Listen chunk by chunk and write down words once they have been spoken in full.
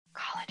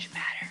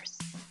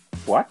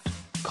What?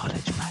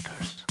 College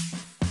matters.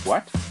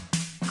 What?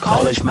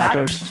 College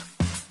matters.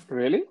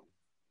 Really?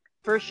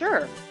 For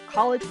sure.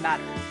 College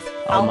matters.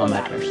 Alma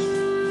matters.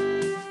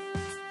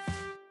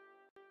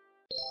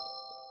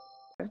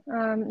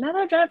 Now that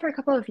I've done it for a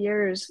couple of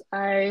years,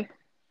 I've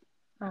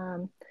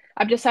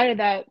decided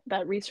that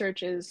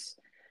research is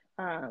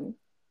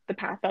the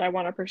path that I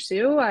want to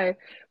pursue. When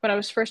I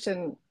was first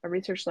in a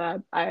research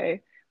lab, when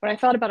I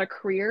thought about a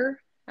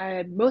career, I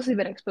had mostly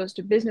been exposed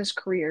to business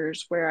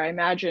careers where I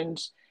imagined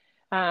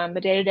the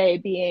day-to-day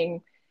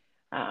being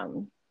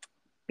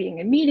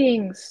in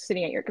meetings,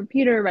 sitting at your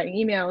computer, writing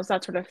emails,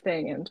 that sort of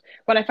thing. And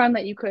when I found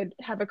that you could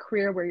have a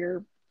career where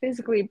you're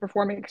physically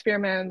performing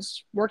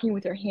experiments, working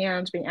with your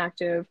hands, being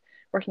active,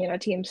 working in a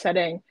team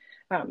setting,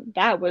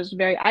 that was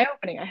very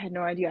eye-opening. I had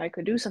no idea I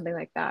could do something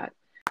like that.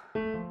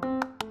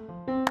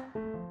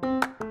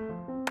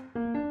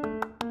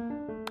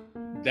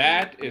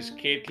 That is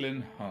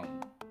Kaitlyn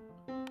Hung,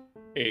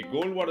 a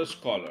Goldwater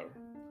scholar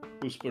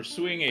who's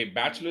pursuing a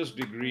bachelor's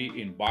degree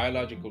in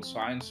biological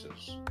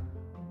sciences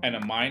and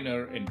a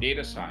minor in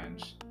data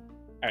science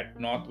at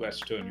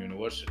Northwestern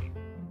University.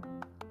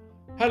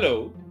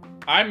 Hello,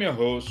 I'm your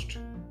host,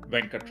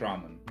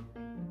 Venkatraman.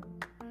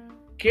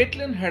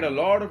 Kaitlyn had a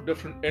lot of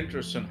different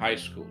interests in high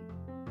school.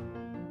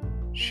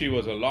 She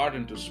was a lot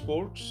into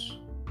sports,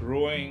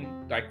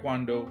 rowing,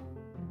 taekwondo.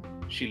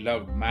 She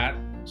loved math,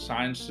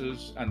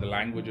 sciences, and the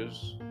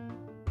languages.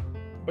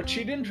 But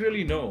she didn't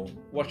really know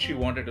what she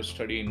wanted to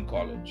study in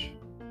college.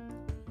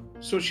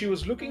 So she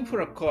was looking for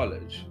a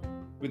college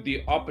with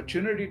the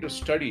opportunity to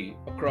study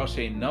across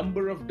a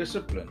number of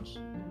disciplines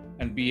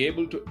and be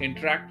able to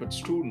interact with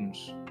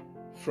students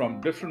from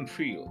different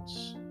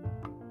fields.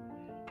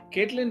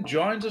 Kaitlyn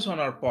joins us on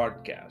our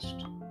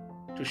podcast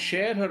to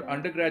share her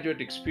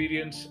undergraduate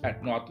experience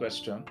at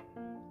Northwestern,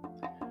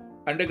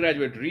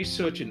 undergraduate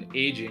research in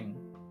aging,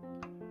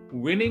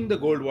 winning the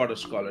Goldwater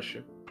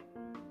Scholarship,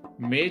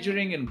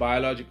 majoring in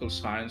biological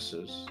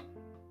sciences,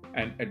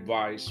 and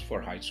advice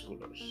for high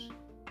schoolers.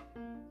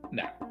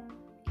 Now,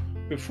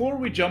 before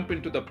we jump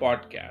into the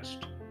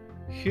podcast,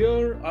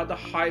 here are the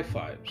high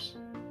fives.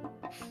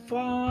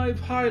 5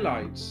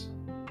 highlights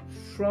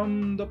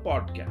from the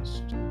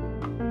podcast.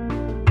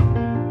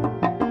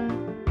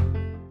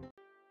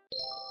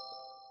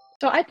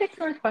 So I picked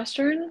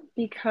Northwestern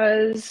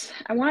because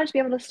I wanted to be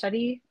able to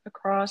study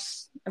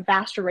across a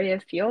vast array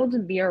of fields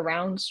and be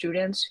around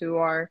students who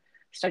are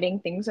studying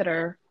things that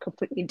are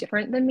completely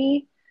different than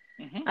me.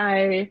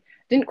 I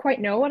didn't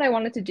quite know what I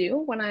wanted to do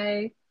when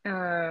I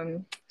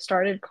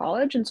started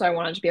college, and so I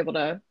wanted to be able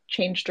to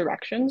change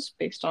directions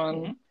based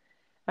on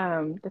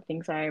the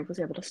things I was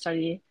able to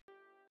study.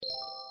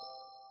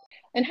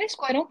 In high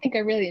school, I don't think I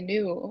really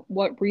knew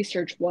what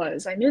research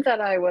was. I knew that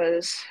I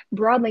was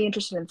broadly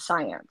interested in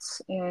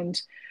science,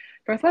 and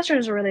Northwestern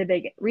is a really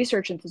big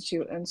research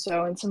institute. And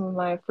so in some of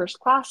my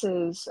first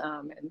classes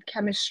in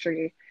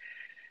chemistry,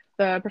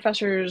 the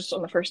professors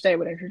on the first day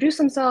would introduce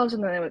themselves,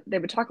 and then they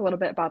would talk a little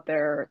bit about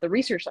the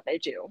research that they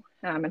do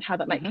and how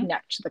that might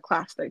connect to the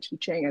class they're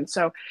teaching. And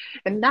so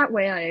in that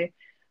way,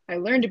 I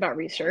learned about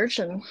research,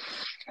 and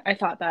I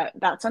thought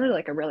that sounded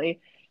like a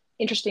really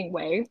interesting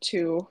way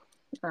to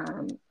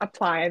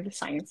apply the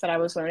science that I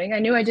was learning. I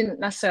knew I didn't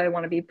necessarily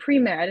want to be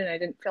pre-med, and I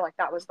didn't feel like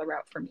that was the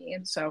route for me.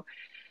 And so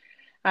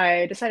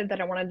I decided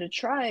that I wanted to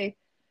try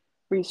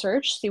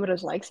research, see what it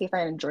was like, see if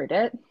I enjoyed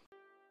it.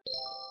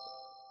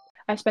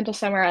 I spent a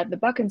summer at the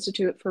Buck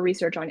Institute for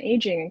Research on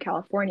Aging in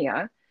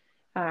California,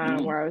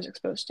 where I was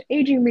exposed to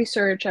aging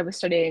research. I was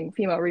studying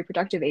female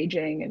reproductive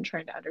aging and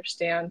trying to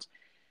understand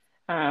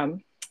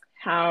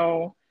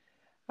how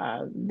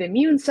the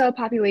immune cell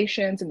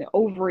populations and the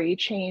ovary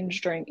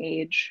change during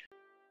age.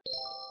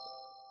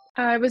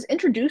 I was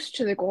introduced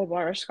to the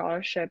Goldwater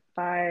Scholarship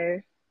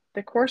by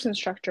the course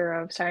instructor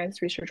of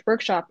Science Research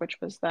Workshop,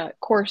 which was that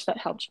course that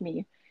helped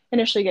me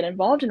initially get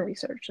involved in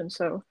research. And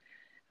so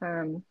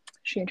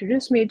she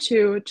introduced me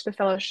to the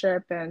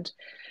fellowship, and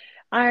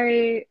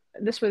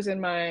this was in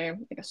my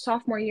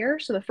sophomore year.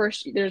 So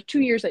there's 2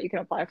 years that you can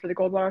apply for the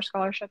Goldwater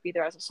Scholarship,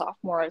 either as a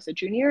sophomore or as a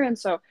junior. And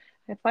so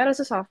I applied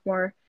as a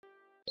sophomore.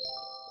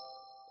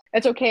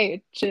 It's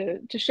okay to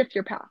shift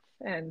your path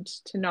and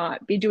to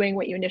not be doing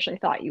what you initially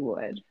thought you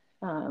would.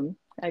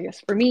 I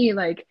guess for me,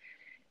 like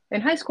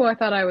in high school, I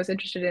thought I was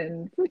interested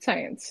in food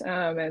science,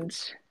 and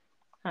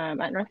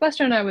at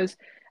Northwestern, I was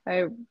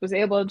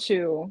able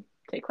to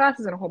take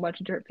classes in a whole bunch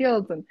of different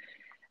fields, and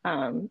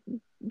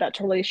that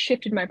totally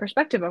shifted my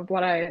perspective of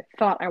what I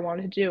thought I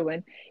wanted to do.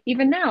 And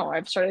even now,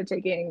 I've started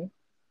taking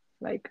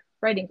like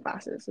writing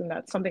classes, and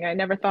that's something I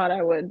never thought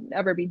I would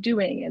ever be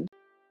doing. And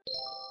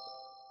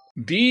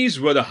These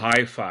were the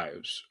high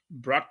fives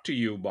brought to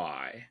you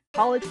by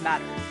College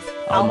matters.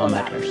 Alma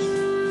matters.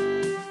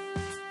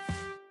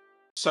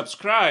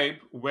 Subscribe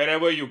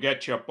wherever you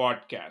get your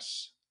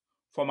podcasts.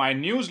 For my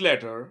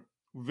newsletter,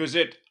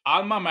 visit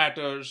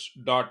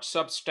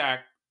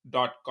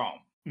almamatters.substack.com.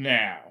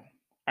 Now,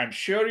 I'm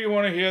sure you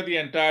want to hear the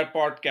entire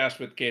podcast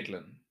with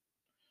Kaitlyn.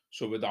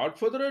 So without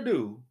further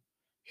ado,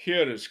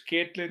 here is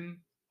Kaitlyn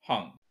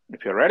Hung.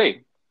 If you're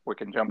ready, we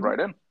can jump right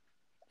in.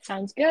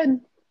 Sounds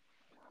good.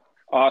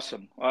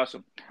 Awesome,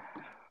 awesome.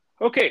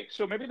 Okay,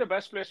 so maybe the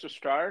best place to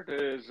start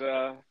is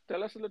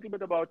tell us a little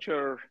bit about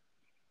your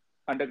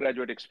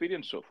undergraduate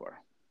experience so far.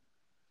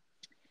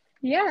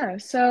 Yeah,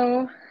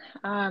 so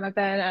I've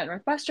been at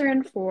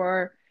Northwestern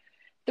for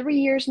 3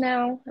 years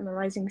now. I'm a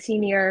rising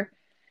senior.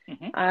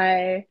 Hmm.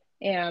 I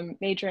am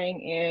majoring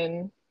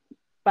in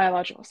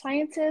biological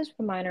sciences with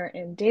a minor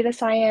in data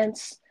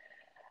science.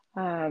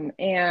 And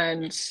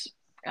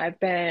I've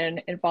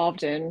been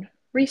involved in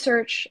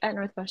research at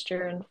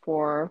Northwestern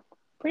for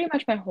pretty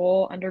much my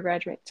whole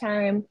undergraduate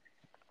time.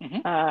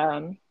 Hmm.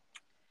 Um,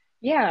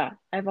 yeah,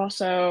 I've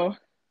also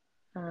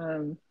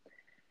um,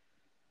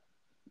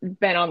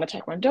 been on the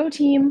Taekwondo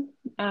team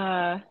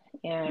and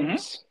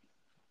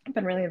Hmm.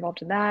 been really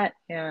involved in that.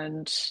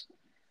 And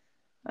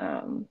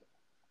um,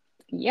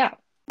 yeah,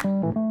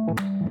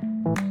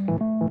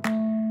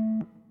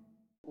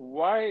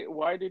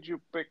 Why did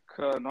you pick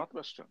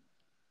Northwestern?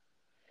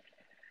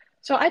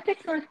 so I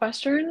picked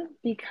Northwestern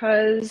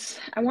because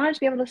I wanted to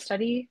be able to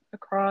study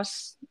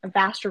across a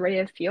vast array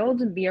of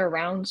fields and be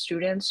around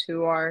students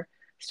who are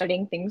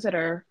studying things that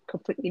are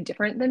completely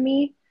different than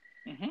me.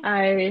 Hmm.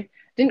 I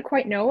didn't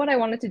quite know what I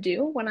wanted to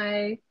do when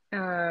I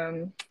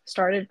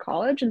started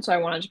college, and so I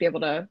wanted to be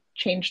able to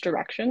change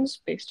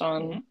directions based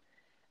on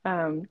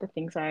Hmm. the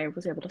things I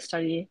was able to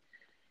study.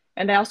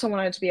 And I also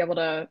wanted to be able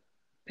to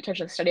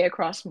potentially study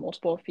across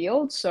multiple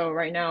fields. So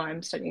right now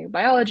I'm studying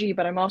biology,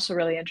 but I'm also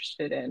really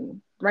interested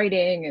in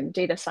writing and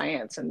data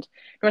science. And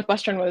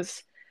Northwestern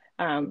was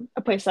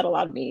a place that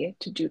allowed me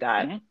to do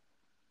that. Hmm.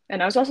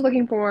 And I was also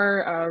looking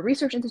for a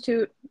research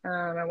institute.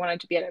 I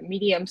wanted to be at a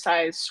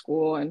medium-sized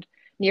school and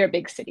near a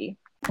big city.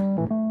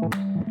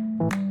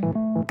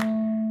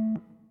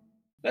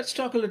 Let's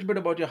talk a little bit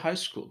about your high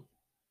school.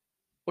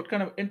 What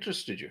kind of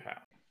interest did you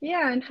have?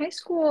 Yeah, in high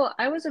school,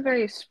 I was a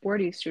very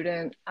sporty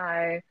student.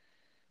 I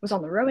was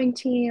on the rowing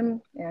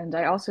team and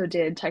I also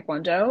did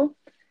Taekwondo.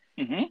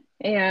 Hmm.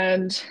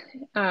 And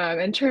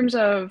in terms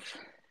of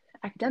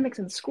academics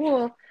in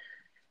school,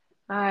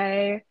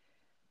 I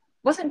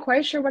wasn't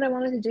quite sure what I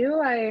wanted to do.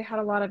 I had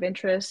a lot of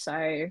interests.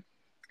 I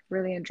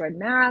really enjoyed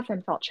math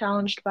and felt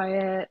challenged by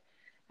it.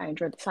 I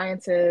enjoyed the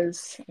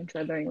sciences,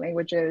 enjoyed learning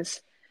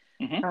languages.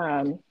 Hmm.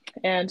 Um,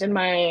 and in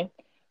my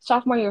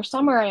sophomore year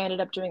summer, I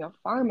ended up doing a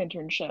farm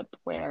internship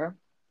where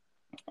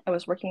I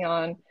was working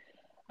on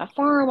a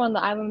farm on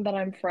the island that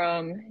I'm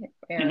from,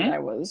 and Hmm. I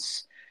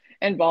was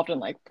involved in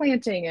like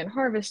planting and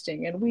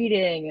harvesting and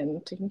weeding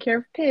and taking care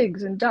of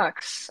pigs and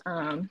ducks.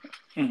 Hmm.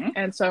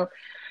 And so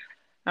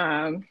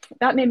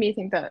that made me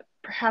think that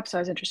perhaps I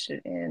was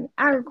interested in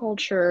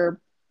agriculture,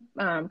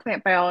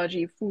 plant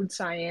biology, food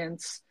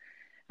science.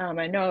 I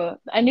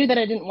knew that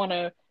I didn't want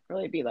to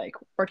really be like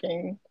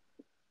working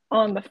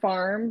on the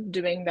farm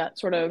doing that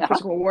sort of Uh-huh.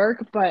 physical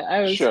work, but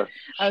Sure,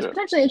 I was sure.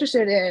 potentially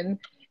interested in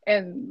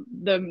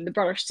the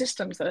broader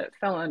systems that it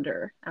fell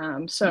under.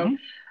 So Hmm.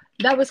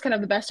 that was kind of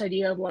the best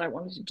idea of what I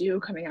wanted to do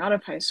coming out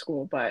of high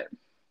school, but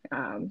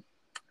um,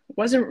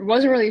 wasn't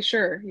really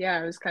sure. Yeah,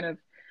 I was kind of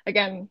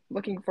again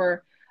looking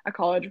for a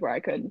college where I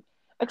could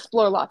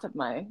explore lots of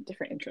my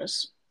different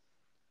interests.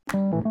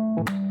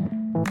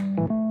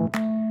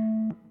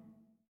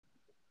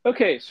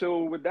 Okay,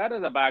 so with that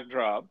as a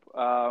backdrop,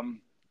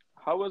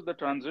 how was the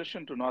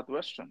transition to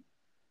Northwestern?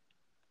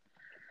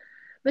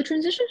 The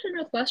transition to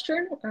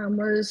Northwestern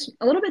was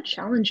a little bit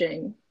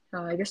challenging.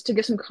 I guess to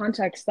give some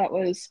context, that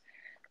was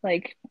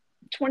like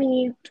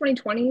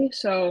 2020,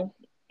 so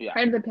Yeah.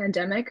 prior to the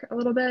pandemic a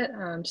little bit.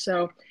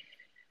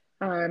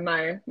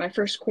 My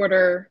first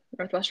quarter,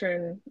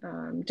 Northwestern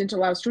didn't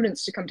allow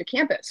students to come to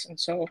campus, and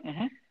so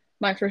Hmm.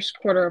 my first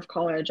quarter of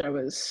college, I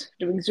was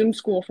doing Zoom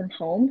school from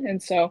home,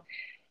 and so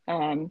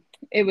um,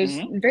 it was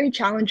Hmm. very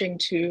challenging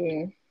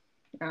to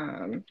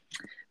um,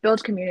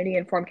 build community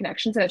and form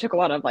connections, and it took a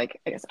lot of like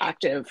I guess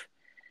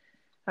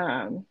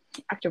um,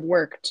 active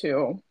work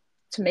to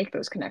make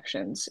those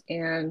connections.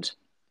 And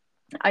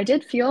I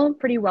did feel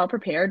pretty well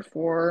prepared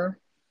for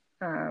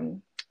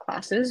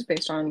classes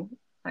based on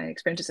my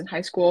experiences in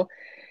high school.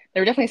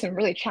 There were definitely some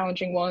really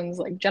challenging ones,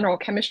 like general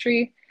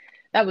chemistry.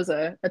 That was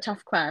a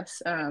tough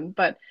class,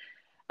 but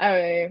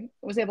I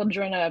was able to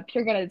join a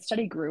peer guided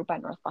study group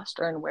at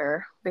Northwestern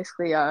where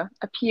basically a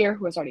peer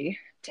who has already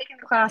taken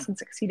the class and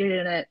succeeded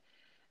in it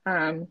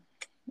um,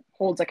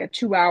 holds like a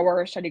 2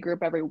 hour study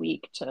group every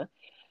week to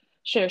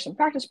share some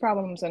practice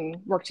problems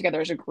and work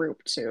together as a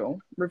group to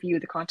review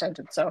the content.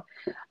 And so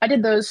I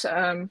did those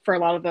for a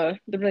lot of the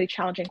really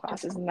challenging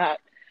classes, and that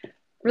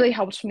really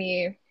helped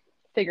me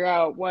figure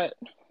out what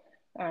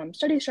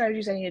study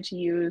strategies I needed to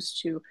use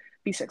to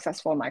be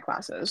successful in my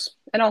classes,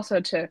 and also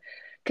to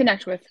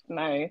connect with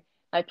my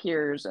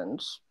peers and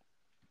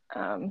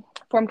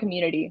form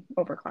community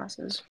over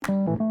classes.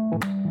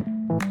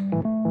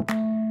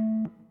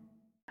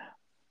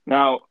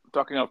 Now,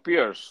 talking of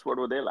peers, what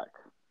were they like?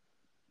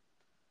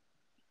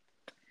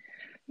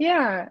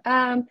 Yeah.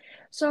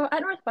 So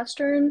at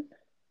Northwestern,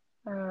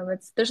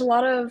 there's a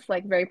lot of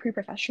like very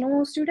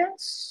pre-professional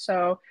students.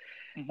 So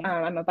Mhm.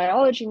 I'm a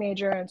biology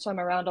major, and so I'm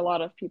around a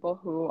lot of people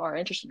who are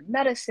interested in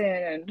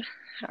medicine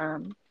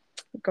and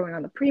going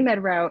on the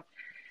pre-med route.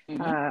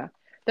 Mhm. Uh,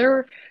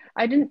 there,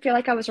 I didn't feel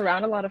like I was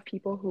around a lot of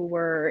people who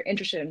were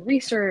interested in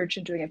research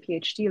and doing a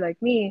PhD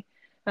like me.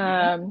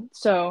 Mhm.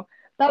 So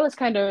that was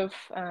kind of,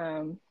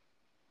 I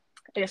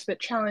guess, a bit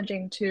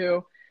challenging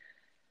to.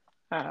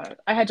 I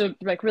had to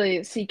like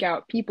really seek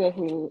out people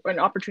who and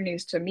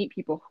opportunities to meet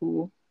people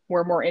who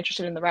were more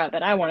interested in the route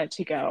that I wanted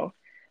to go.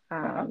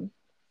 Uh-huh. Um,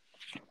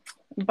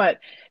 but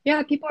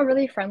yeah, people are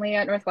really friendly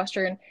at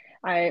Northwestern.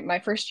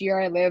 My first year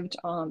I lived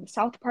on the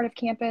south part of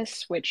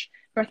campus, which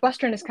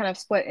Northwestern is kind of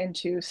split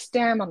into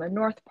STEM on the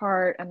north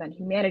part and then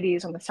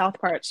humanities on the south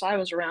part. So I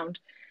was around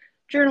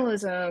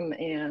journalism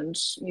and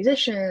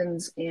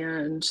musicians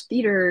and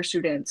theater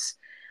students.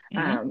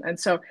 Mhm. And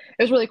so it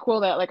was really cool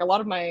that like a lot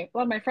of my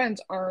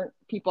friends aren't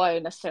people I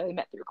necessarily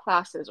met through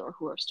classes or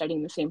who are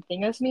studying the same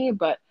thing as me,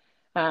 but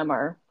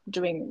are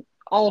doing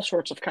all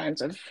sorts of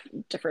kinds of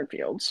different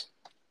fields.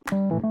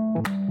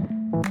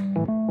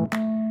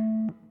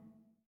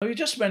 Now, you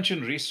just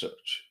mentioned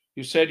research.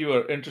 You said you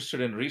are interested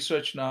in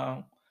research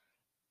now.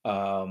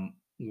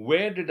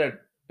 Where did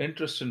that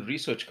interest in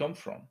research come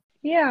from?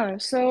 Yeah,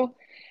 so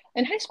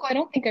in high school, I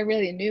don't think I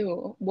really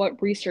knew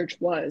what research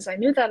was. I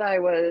knew that I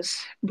was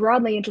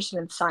broadly interested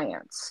in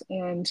science,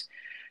 and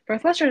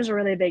Northwestern is a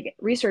really big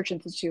research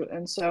institute.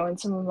 And so, in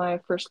some of my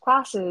first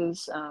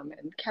classes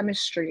in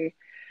chemistry,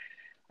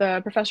 the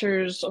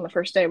professors on the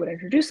first day would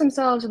introduce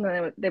themselves, and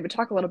then they would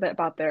talk a little bit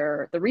about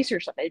the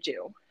research that they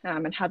do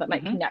and how that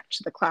might Mhm. connect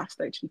to the class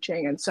they're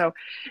teaching. And so,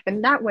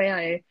 in that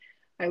way,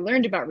 I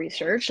learned about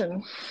research,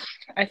 and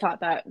I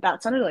thought that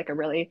that sounded like a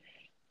really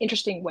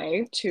interesting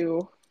way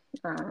to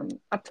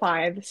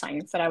apply the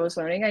science that I was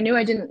learning. I knew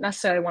I didn't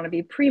necessarily want to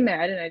be pre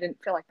med, and I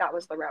didn't feel like that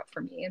was the route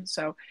for me. And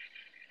so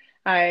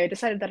I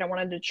decided that I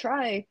wanted to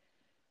try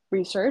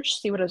research,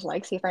 see what it was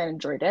like, see if I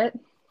enjoyed it.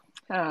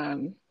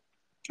 Um,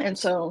 and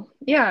so,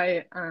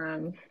 yeah,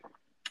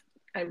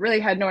 I really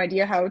had no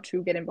idea how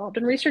to get involved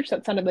in research.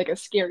 That sounded like a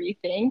scary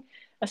thing,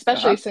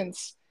 especially Uh-huh.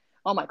 since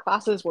all my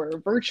classes were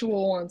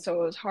virtual, and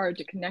so it was hard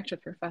to connect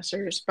with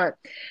professors. But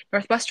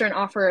Northwestern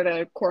offered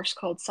a course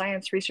called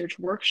Science Research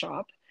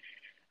Workshop,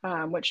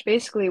 which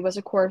basically was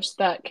a course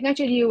that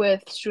connected you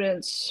with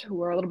students who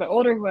were a little bit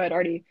older, who had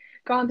already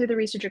gone through the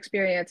research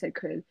experience. It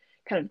could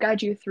kind of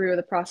guide you through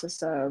the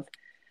process of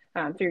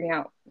figuring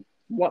out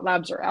what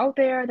labs are out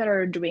there that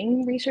are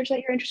doing research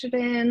that you're interested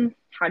in.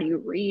 How do you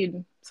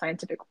read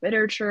scientific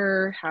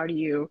literature? How do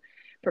you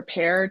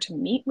prepare to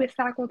meet with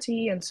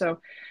faculty? And so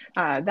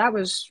that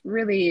was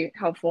really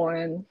helpful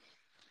in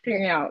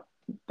figuring out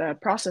the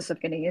process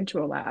of getting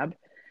into a lab.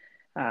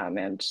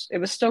 And it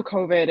was still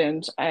COVID,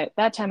 and at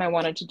that time I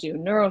wanted to do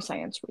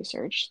neuroscience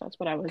research. That's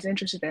what I was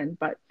interested in,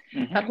 but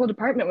that Mhm. whole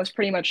department was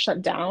pretty much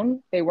shut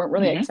down. They weren't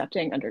really Mhm.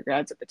 accepting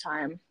undergrads at the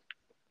time.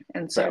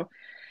 And Right. so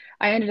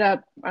I ended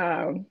up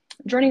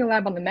joining a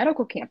lab on the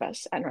medical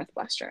campus at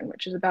Northwestern,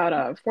 which is about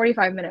a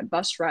 45-minute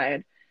bus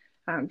ride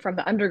from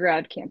the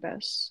undergrad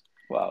campus.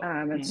 Wow.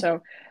 And Mhm.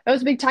 so that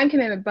was a big time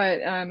commitment,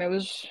 but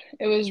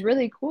it was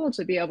really cool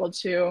to be able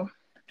to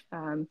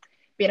um,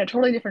 be in a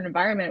totally different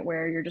environment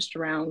where you're just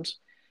around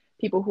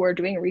people who are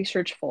doing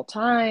research full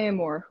time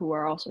or who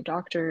are also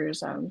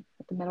doctors at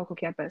the medical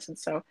campus. And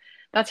so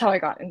that's how I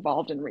got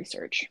involved in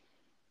research.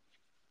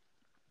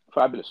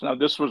 Fabulous. Now,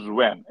 this was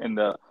when? In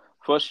the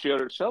first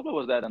year itself, or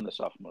was that in the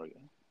sophomore year?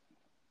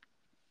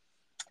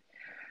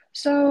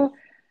 So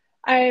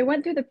I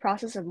went through the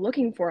process of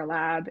looking for a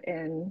lab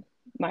in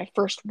my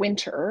first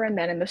winter, and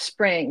then in the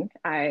spring,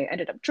 I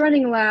ended up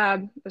joining a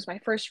lab. It was my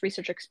first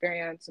research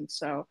experience, and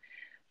so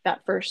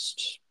that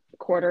first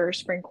quarter,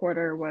 spring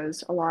quarter,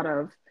 was a lot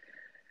of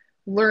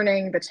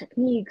learning the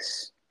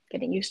techniques,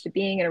 getting used to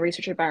being in a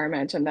research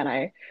environment, and then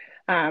I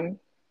um,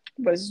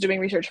 was doing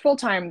research full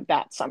time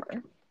that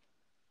summer.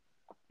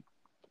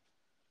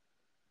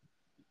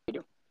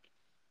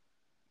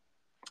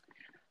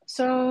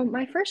 So,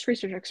 my first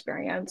research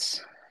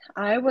experience,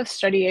 I was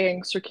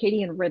studying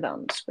circadian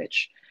rhythms,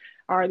 which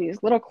are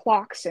these little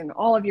clocks in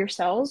all of your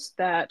cells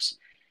that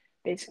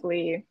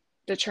basically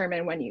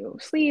determine when you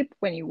sleep,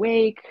 when you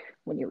wake,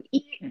 when you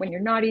eat, when Mhm.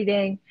 you're not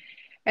eating.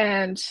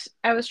 And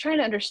I was trying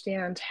to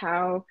understand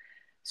how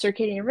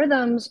circadian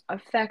rhythms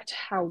affect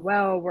how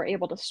well we're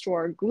able to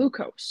store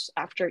glucose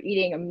after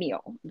eating a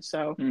meal. And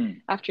so, Hmm.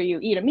 after you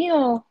eat a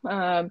meal,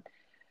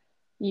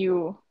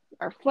 you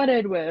are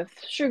flooded with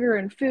sugar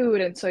and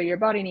food, and so your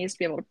body needs to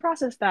be able to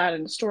process that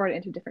and store it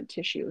into different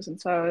tissues.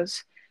 And so I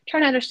was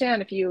trying to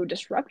understand if you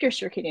disrupt your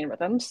circadian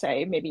rhythm,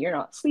 say maybe you're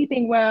not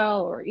sleeping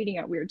well or eating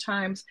at weird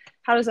times,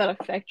 how does that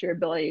affect your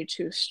ability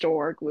to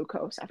store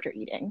glucose after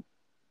eating?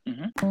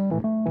 Mhm.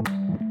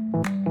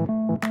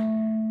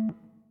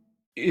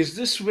 Is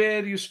this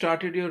where you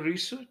started your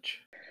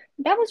research?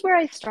 That was where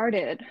I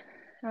started.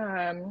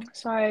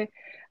 So I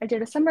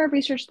did a summer of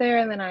research there,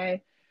 and then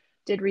I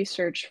did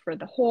research for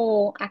the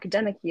whole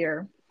academic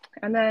year.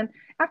 And then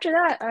after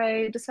that,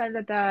 I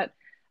decided that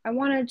I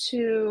wanted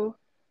to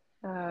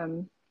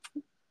um,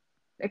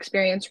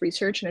 experience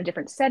research in a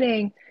different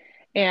setting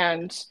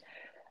and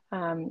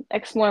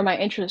explore my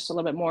interests a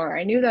little bit more.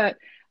 I knew that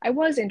I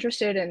was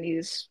interested in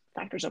these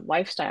factors of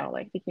lifestyle,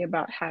 like thinking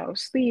about how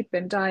sleep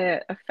and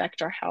diet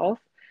affect our health.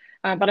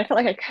 But I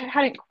felt like I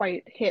hadn't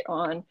quite hit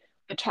on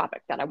the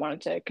topic that I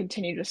wanted to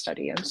continue to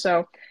study. And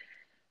so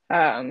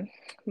um,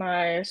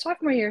 my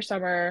sophomore year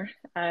summer,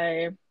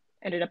 I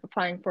ended up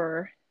applying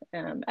for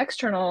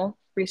external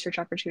research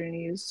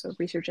opportunities, so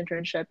research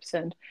internships.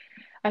 And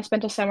I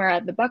spent a summer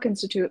at the Buck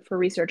Institute for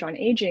Research on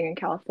Aging in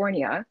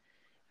California,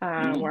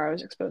 Mm. where I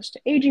was exposed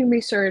to aging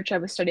research. I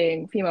was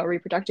studying female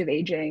reproductive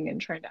aging and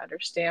trying to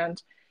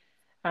understand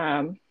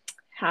um,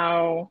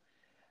 how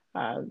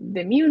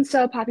the immune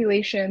cell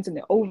populations and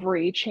the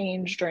ovary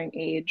change during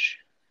age.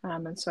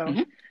 And so,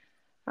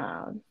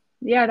 Hmm.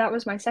 yeah, that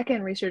was my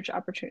second research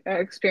opportunity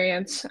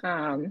experience.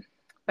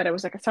 But it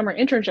was like a summer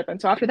internship. And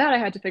so after that, I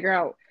had to figure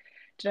out,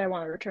 did I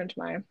want to return to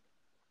my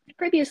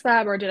previous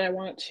lab or did I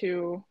want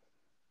to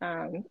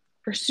um,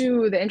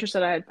 pursue the interest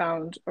that I had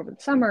found over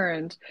the summer.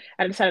 And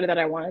I decided that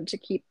I wanted to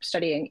keep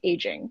studying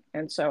aging.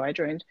 And so I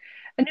joined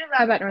a new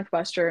lab at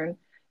Northwestern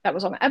that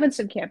was on the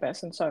Evanston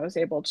campus. And so I was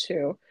able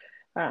to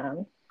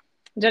um,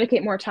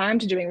 dedicate more time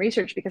to doing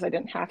research because I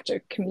didn't have to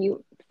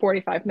commute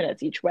 45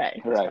 minutes each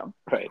way. Right, So,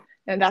 right.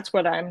 and that's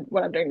what I'm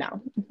doing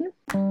now.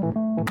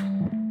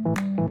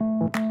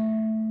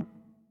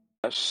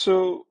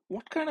 So,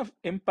 what kind of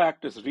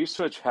impact is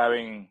research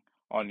having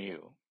on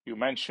you? You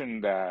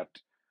mentioned that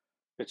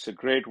it's a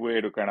great way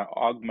to kind of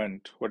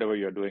augment whatever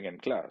you're doing in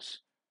class.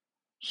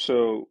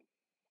 So,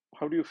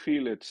 how do you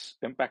feel it's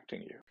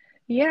impacting you?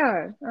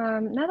 Yeah, now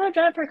that I've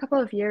done it for a couple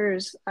of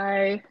years,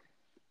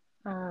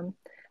 um,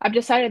 I've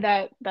decided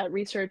that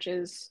research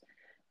is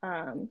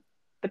um,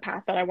 the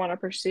path that I want to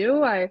pursue.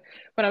 When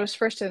I was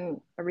first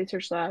in a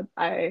research lab,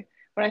 when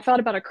I thought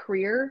about a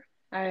career,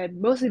 I had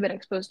mostly been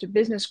exposed to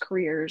business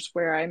careers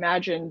where I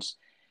imagined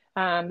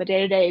the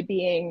day to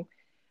day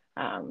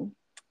um,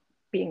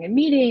 being in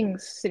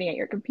meetings, sitting at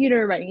your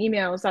computer, writing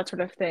emails, that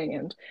sort of thing.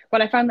 And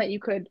when I found that you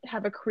could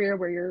have a career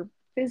where you're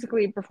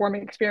physically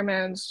performing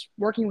experiments,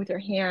 working with your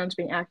hands,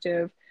 being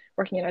active,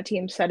 working in a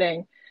team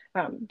setting,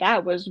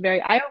 that was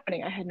very eye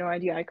opening. I had no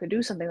idea I could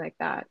do something like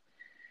that.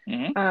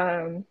 Hmm.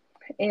 Um,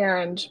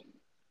 and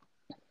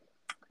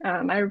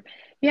I,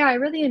 yeah, I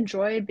really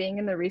enjoy being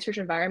in the research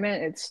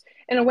environment. It's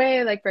in a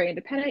way like very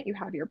independent. You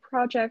have your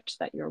project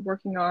that you're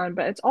working on,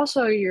 but it's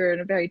also you're in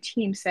a very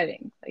team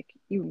setting. Like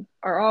you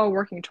are all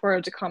working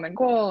towards a common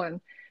goal. And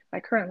my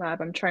current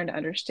lab, I'm trying to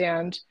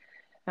understand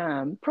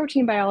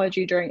protein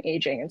biology during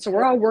aging, and so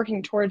we're all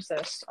working towards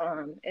this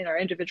in our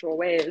individual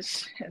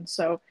ways. And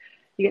so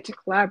you get to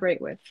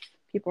collaborate with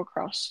people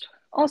across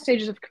all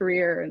stages of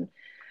career and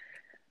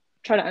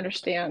try to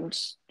understand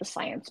the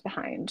science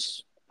behind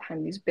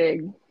these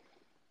big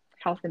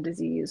health and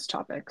disease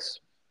topics.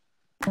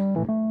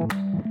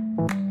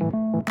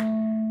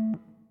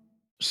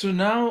 So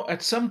now,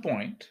 at some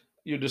point,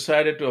 you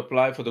decided to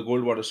apply for the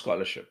Goldwater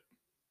Scholarship.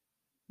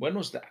 When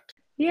was that?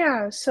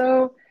 Yeah,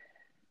 so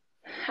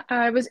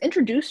I was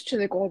introduced to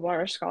the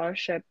Goldwater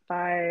Scholarship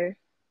by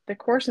the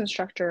course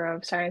instructor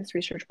of Science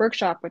Research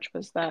Workshop, which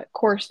was that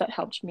course that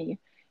helped me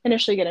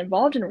initially get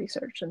involved in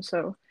research. And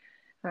so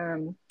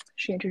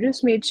she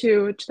introduced me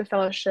to the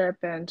fellowship,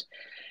 and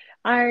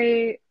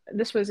I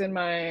this was in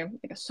my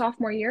like a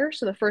sophomore year.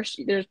 So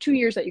there's 2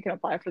 years that you can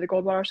apply for the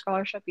Goldwater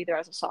Scholarship, either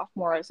as a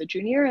sophomore or as a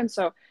junior. And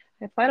so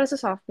I applied as a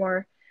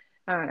sophomore.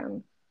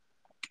 Um,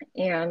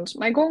 and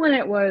my goal in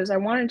it was I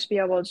wanted to be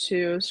able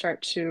to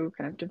start to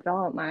kind of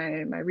develop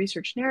my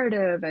research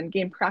narrative and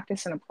gain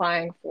practice in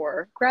applying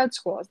for grad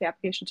school, as the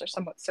applications are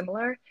somewhat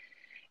similar.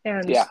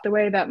 And Yeah. the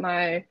way that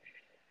my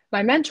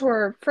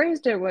mentor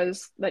phrased it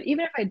was that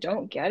even if I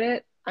don't get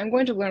it, I'm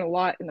going to learn a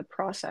lot in the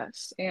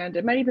process. And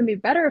it might even be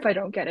better if I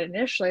don't get it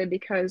initially,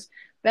 because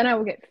then I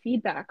will get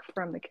feedback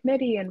from the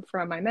committee and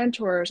from my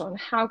mentors on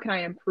how can I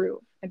improve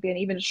and be an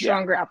even Yeah.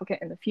 stronger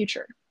applicant in the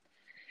future.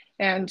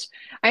 And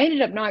I ended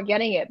up not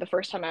getting it the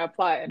first time I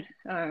applied.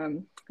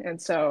 And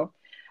so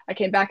I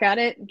came back at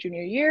it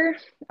junior year,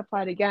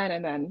 applied again,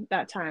 and then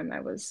that time I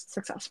was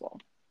successful.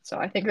 So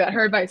I think that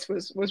her advice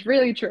was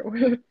really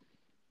true.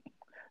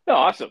 No,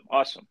 awesome,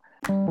 awesome.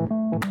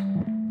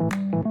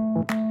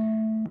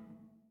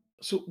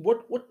 So,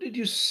 what did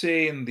you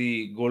say in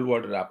the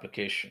Goldwater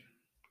application?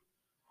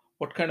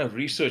 What kind of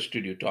research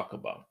did you talk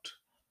about?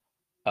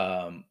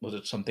 Was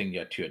it something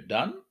that you had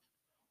done,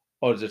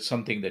 or is it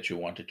something that you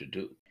wanted to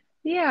do?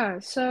 Yeah,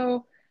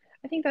 so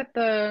I think that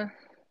the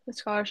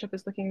scholarship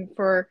is looking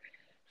for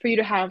you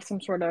to have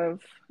some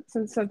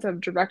sense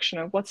of direction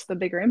of what's the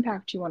bigger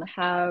impact you want to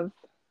have,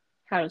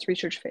 how does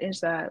research fit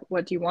into that,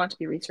 what do you want to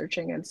be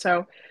researching? And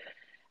so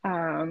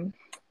um,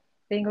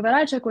 the angle that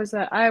I took was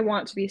that I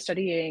want to be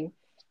studying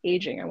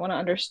aging. I want to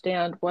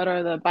understand what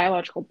are the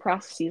biological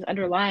processes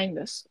underlying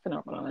this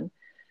phenomenon.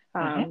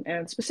 Hmm.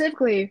 And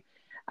specifically,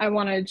 I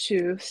wanted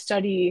to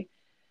study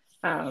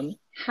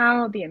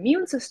how the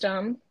immune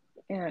system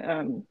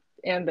and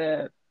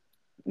the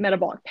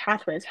metabolic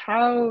pathways,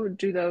 how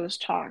do those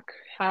talk?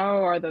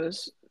 How are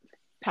those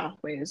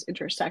pathways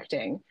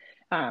intersecting?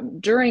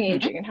 during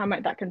aging, and how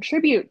might that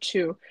contribute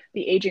to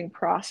the aging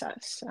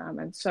process.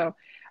 And so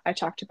I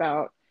talked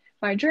about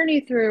my journey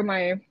through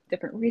my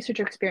different research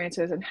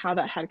experiences and how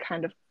that had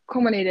kind of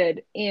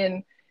culminated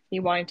in me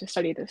wanting to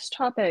study this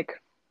topic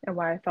and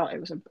why I felt it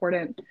was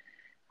important.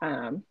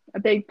 A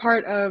big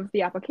part of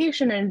the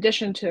application, in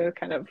addition to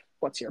kind of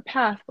what's your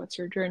path, what's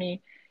your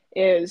journey,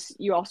 is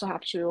you also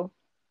have to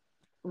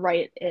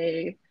write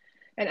an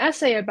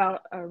essay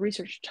about a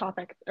research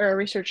topic or a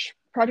research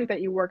project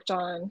that you worked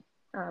on,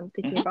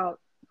 thinking about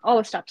all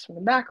the steps from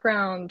the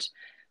background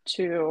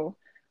to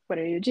what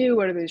do you do,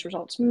 what do these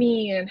results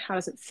mean, and how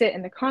does it fit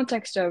in the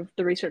context of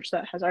the research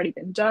that has already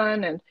been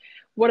done, and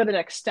what are the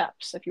next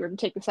steps? If you were to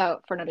take this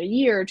out for another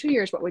year or 2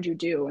 years, what would you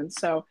do? And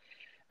so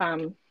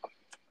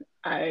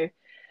I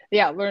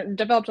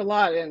developed a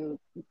lot in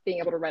being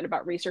able to write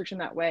about research in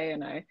that way.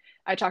 And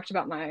I talked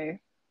about my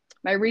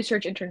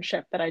research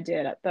internship that I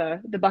did at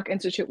the Buck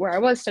Institute, where I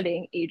was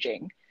studying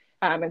aging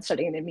and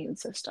studying the immune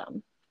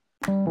system.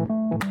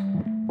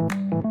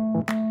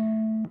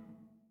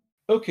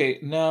 Okay,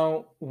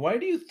 now, why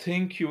do you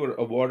think you were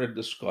awarded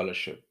the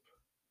scholarship?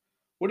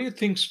 What do you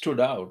think stood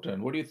out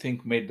and what do you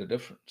think made the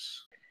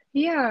difference?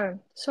 Yeah,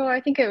 so I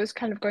think it was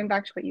kind of going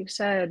back to what you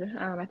said.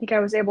 I think I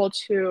was able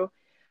to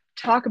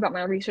talk about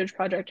my research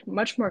project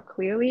much more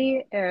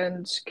clearly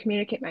and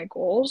communicate my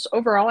goals.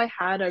 Overall, I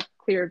had a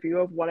clear view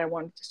of what I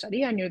wanted to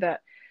study. I knew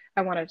that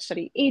I wanted to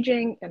study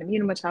aging and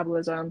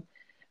immunometabolism.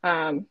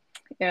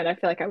 And I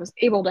feel like I was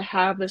able to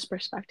have this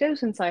perspective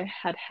since I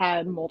had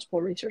had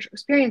multiple research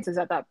experiences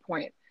at that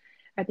point.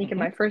 I think in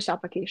my first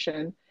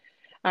application,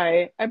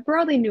 I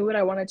broadly knew what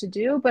I wanted to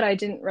do, but I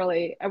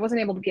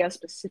wasn't able to be as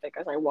specific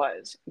as I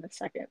was in the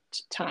second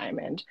time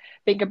and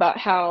think about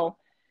how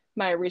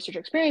my research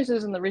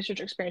experiences and the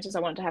research experiences I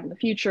wanted to have in the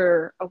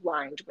future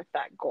aligned with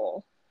that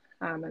goal.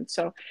 And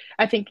so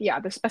I think, yeah,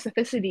 the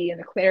specificity and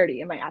the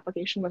clarity in my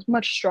application was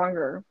much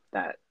stronger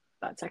that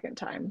second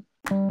time.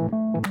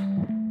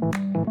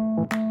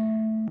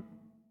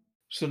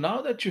 So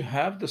now that you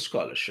have the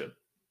scholarship,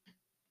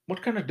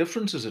 what kind of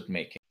difference is it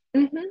making?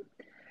 Mm-hmm.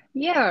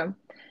 Yeah.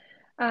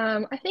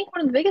 I think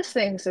one of the biggest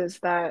things is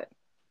that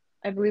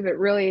I believe it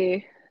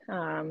really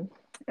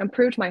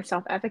improved my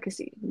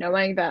self-efficacy,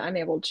 knowing that I'm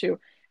able to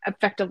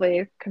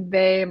effectively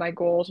convey my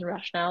goals and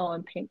rationale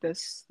and paint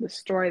this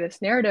story,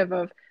 this narrative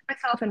of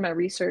myself and my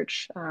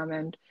research,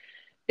 and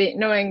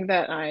knowing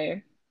that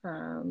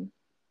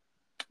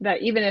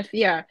that even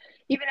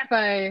if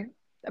I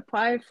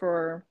apply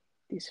for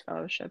these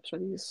fellowships or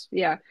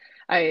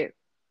I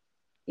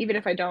even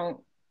if I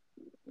don't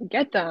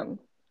get them,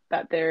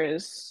 that there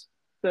is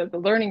the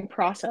learning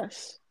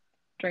process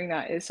during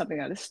that is something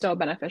that is still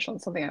beneficial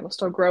and something I will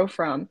still grow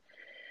from.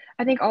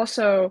 I think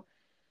also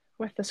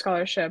with the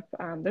scholarship,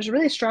 there's a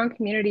really strong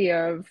community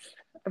of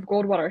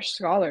Goldwater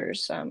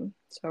scholars.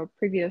 So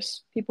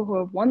previous people who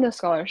have won the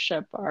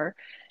scholarship are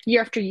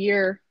year after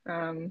year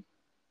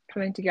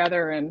coming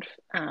together and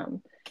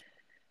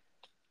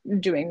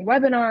doing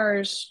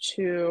webinars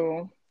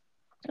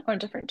on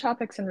different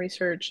topics and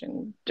research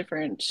and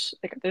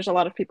there's a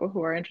lot of people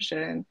who are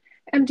interested in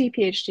MD,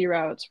 PhD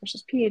routes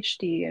versus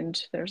PhD,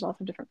 and there's lots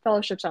of different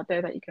fellowships out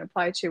there that you can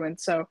apply to. And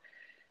so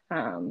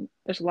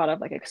there's a lot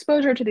of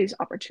exposure to these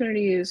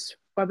opportunities,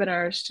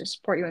 webinars to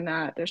support you in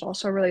that. There's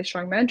also a really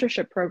strong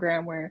mentorship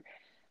program where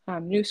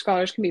new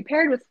scholars can be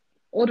paired with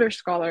older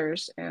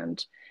scholars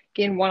and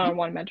gain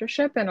one-on-one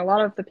mentorship. And a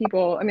lot of the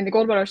people, I mean, the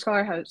Goldwater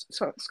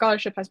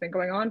scholarship has been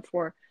going on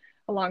for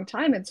a long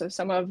time. And so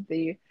some of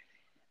the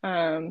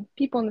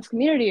people in this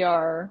community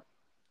are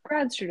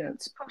grad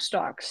students,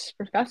 postdocs,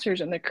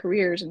 professors in their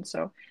careers. And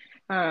so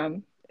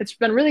it's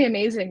been really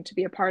amazing to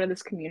be a part of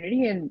this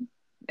community and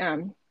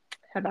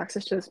have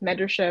access to this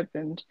mentorship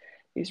and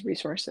these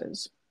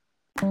resources.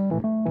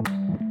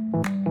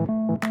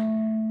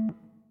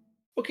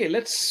 Okay,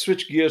 let's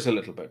switch gears a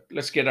little bit.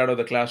 Let's get out of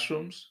the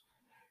classrooms.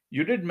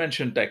 You did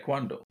mention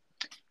Taekwondo.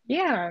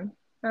 Yeah.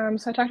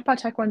 So I talked about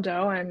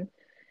Taekwondo.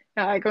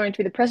 I'm going to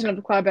be the president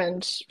of the club,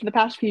 and for the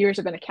past few years,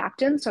 I've been a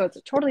captain. So it's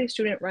a totally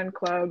student-run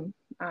club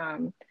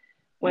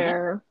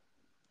where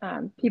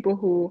people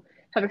who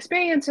have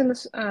experience in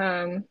this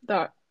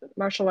the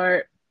martial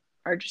art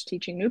are just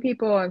teaching new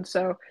people. And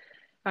so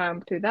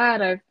through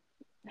that, I've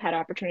had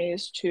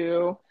opportunities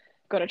to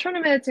go to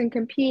tournaments and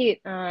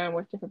compete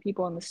with different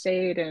people in the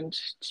state and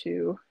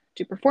to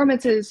do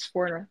performances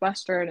for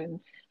Northwestern and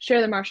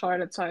share the martial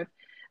art. And so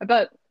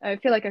I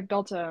feel like I've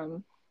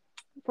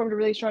formed a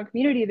really strong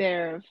community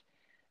there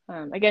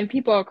of, again,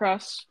 people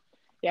across,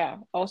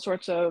 all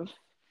sorts of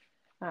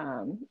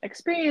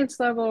experience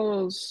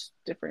levels,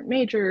 different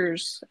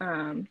majors.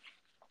 And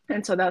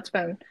so that's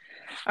been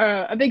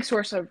a big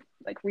source of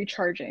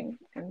recharging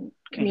and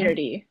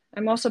community.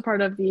 I'm also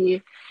part of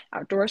the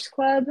outdoors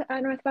club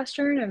at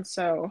Northwestern. And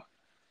so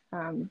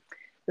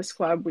this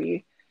club,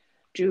 we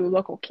do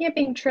local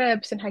camping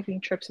trips and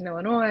hiking trips in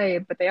Illinois,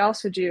 but they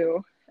also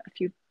do a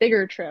few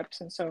bigger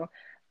trips. And so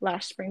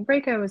last spring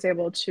break, I was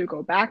able to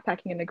go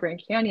backpacking in the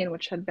Grand Canyon,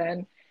 which had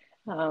been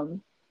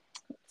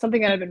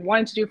something that I've been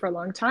wanting to do for a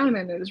long time.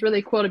 And it was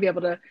really cool to be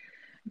able to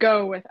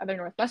go with other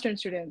Northwestern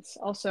students.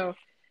 Also,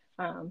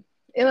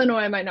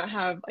 Illinois might not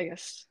have, I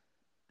guess,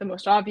 the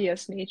most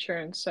obvious nature,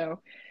 and so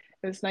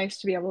it was nice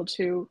to be able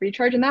to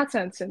recharge in that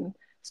sense and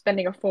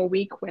spending a full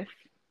week with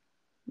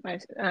my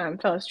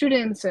fellow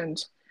students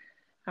and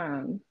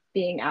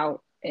being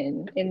out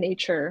in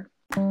nature.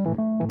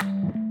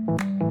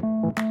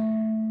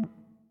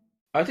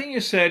 I think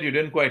you said you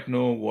didn't quite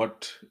know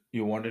what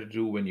you wanted to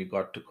do when you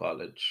got to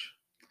college.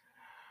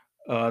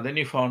 Then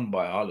you found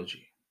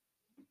biology.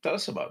 Tell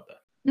us about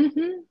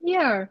that.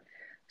 Yeah.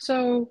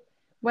 So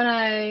when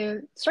I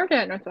started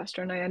at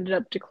Northwestern, I ended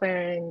up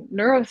declaring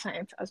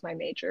neuroscience as my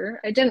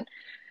major. I didn't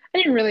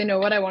really know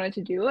what I wanted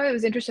to do. I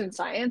was interested in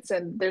science,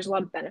 and there's a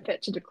lot of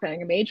benefit to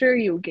declaring a major.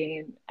 You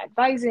gain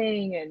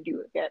advising and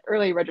you get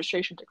early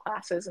registration to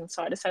classes. And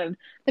so I decided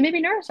that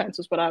maybe neuroscience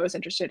was what I was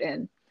interested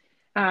in.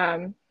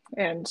 Um,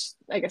 and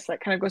I guess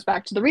that kind of goes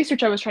back to the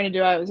research I was trying to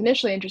do. I was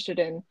initially interested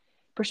in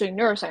pursuing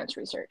neuroscience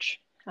research.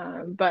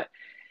 But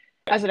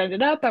as it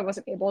ended up, I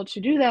wasn't able to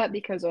do that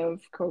because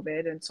of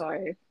COVID. And so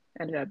I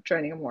ended up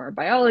joining a more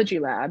biology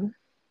lab.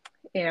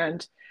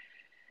 And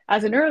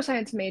as a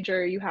neuroscience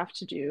major, you have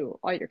to do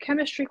all your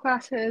chemistry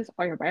classes,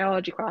 all your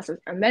biology classes,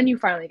 and then you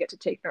finally get to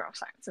take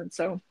neuroscience. And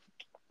so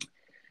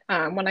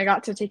when I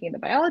got to taking the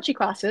biology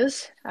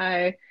classes,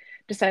 I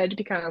decided to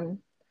become,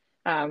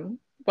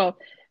 well,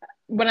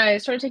 when I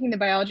started taking the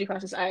biology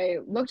classes, I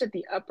looked at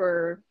the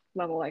upper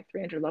level, like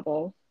 300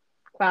 level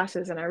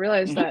classes, and I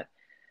realized that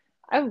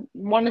I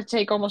wanted to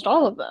take almost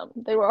all of them.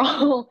 They were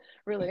all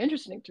really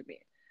interesting to me.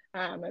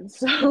 And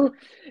so,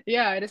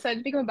 yeah, I decided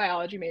to become a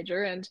biology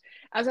major. And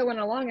as I went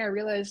along, I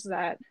realized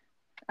that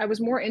I was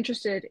more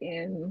interested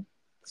in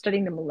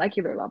studying the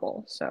molecular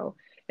level. So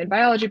in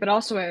biology, but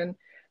also in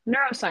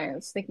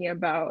neuroscience, thinking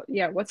about,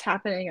 yeah, what's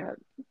happening at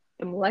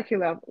the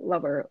molecular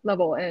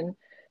level in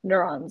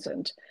neurons.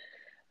 And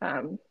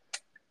um,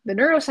 the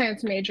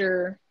neuroscience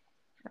major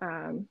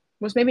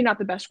was maybe not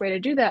the best way to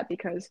do that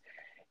because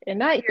in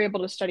that you're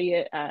able to study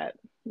it at,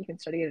 you can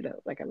study it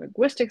at like a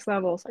linguistics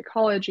level,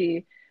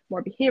 psychology,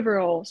 more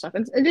behavioral stuff,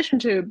 in addition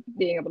to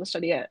being able to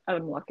study it at a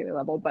molecular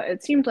level. But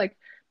it seemed like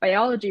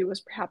biology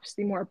was perhaps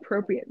the more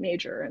appropriate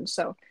major. And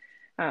so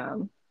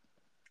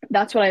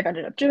that's what I've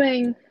ended up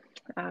doing.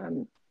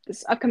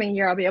 This upcoming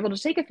year, I'll be able to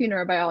take a few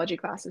neurobiology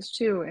classes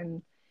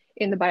too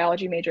in the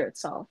biology major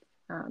itself.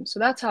 So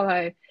that's how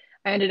I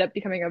ended up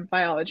becoming a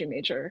biology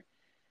major.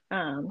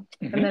 And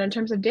then in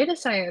terms of data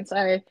science,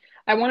 I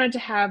wanted to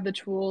have the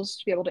tools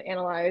to be able to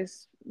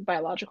analyze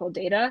biological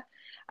data.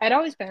 I'd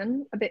always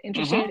been a bit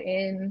interested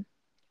in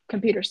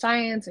computer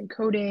science and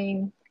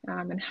coding.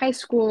 In high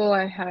school,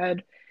 I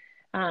had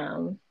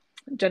done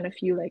a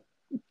few like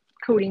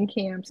coding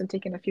camps and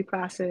taken a few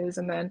classes.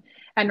 And then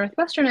at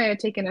Northwestern, I had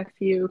taken a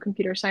few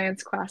computer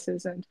science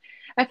classes. And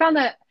I found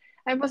that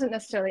I wasn't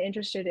necessarily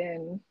interested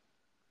in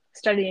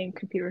studying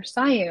computer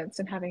science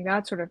and having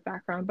that sort of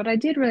background, but I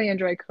did really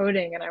enjoy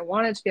coding and I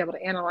wanted to be able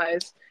to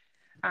analyze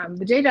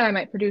the data I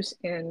might produce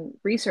in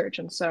research.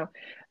 And so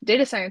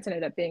data science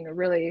ended up being a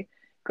really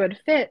good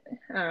fit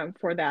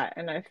for that.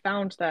 And I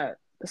found that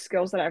the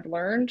skills that I've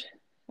learned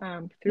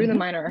through the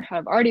minor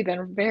have already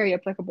been very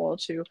applicable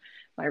to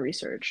my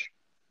research.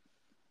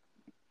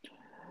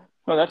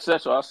 Well, that's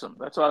awesome.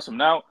 That's awesome.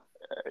 Now,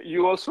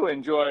 you also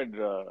enjoyed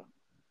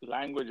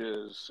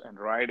languages and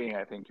writing,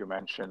 I think you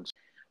mentioned.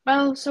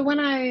 Well, so when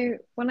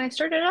I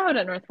started out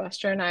at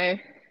Northwestern,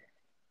 I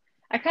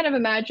kind of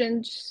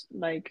imagined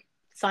like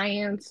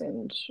science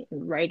and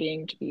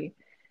writing to be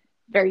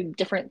very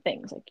different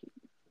things. Like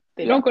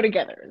they don't go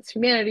together. It's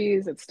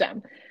humanities, it's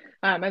STEM.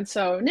 And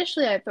so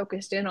initially I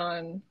focused in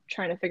on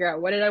trying to figure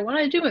out what did I want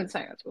to do in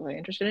science? Was I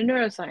interested in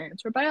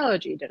neuroscience or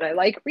biology? Did I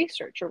like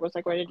research or was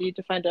I going to need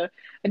to find a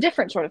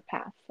different sort of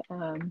path?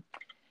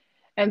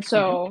 And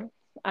so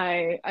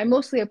I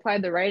mostly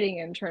applied the writing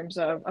in terms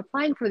of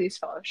applying for these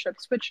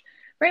fellowships, which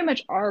very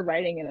much are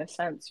writing in a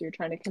sense. You're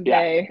trying to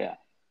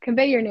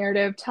convey your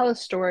narrative, tell a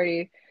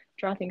story,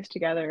 draw things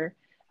together.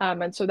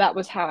 And so that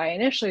was how I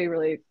initially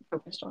really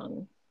focused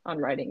on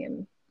writing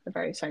in a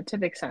very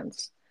scientific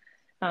sense.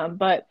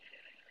 But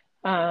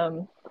I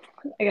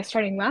guess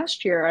starting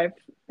last year, I've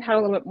had a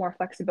little bit more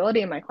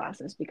flexibility in my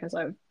classes because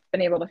I've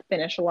been able to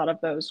finish a lot of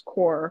those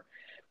core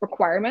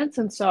requirements.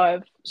 And so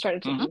I've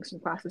started taking some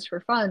classes for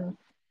fun.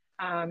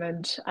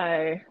 And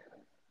I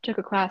took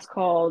a class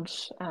called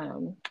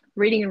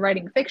Reading and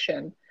Writing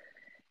Fiction.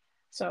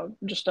 So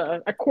just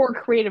a core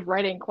creative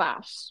writing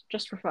class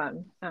just for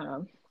fun.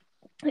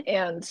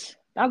 And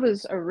that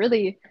was a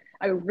really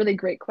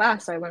great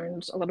class. I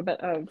learned a little bit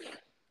of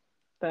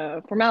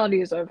the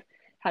formalities of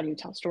how do you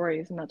tell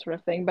stories and that sort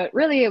of thing. But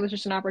really, it was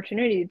just an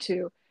opportunity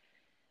to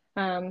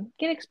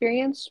get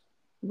experience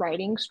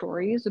writing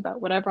stories about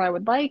whatever I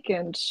would like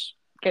and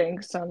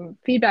getting some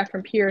feedback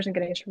from peers and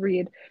getting to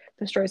read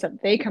the stories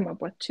that they come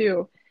up with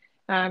too.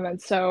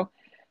 And so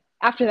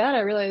after that,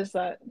 I realized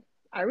that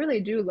I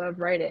really do love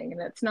writing,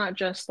 and it's not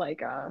just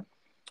like a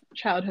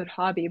childhood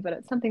hobby, but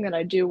it's something that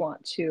I do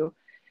want to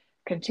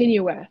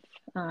continue with.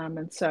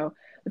 And so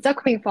this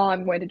upcoming fall,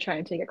 I'm going to try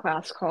and take a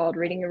class called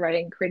Reading and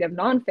Writing Creative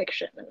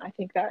Nonfiction. And I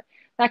think that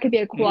that could be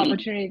a cool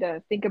opportunity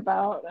to think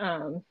about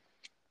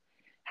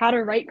how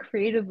to write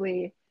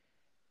creatively,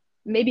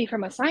 maybe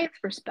from a science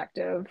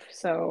perspective.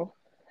 So,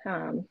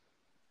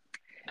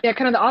 yeah,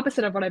 kind of the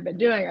opposite of what I've been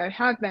doing. I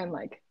have been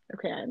like,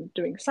 okay, I'm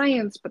doing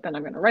science, but then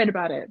I'm going to write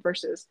about it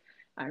versus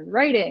I'm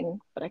writing,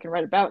 but I can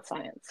write about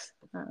science.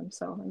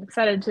 So I'm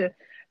excited to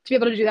be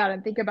able to do that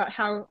and think about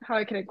how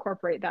I can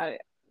incorporate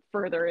that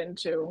further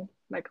into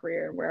my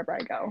career wherever I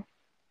go.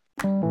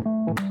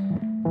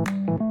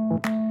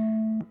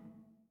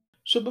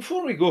 So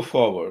before we go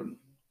forward,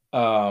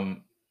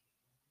 um,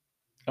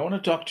 I want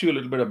to talk to you a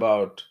little bit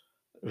about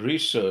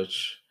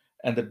research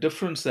and the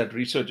difference that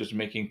research is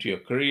making to your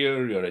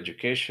career, your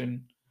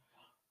education.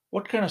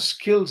 What kind of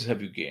skills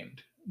have you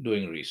gained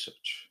doing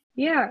research?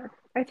 Yeah,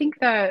 I think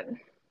that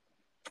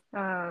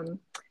um,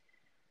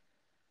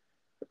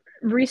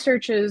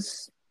 research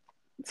is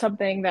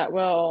something that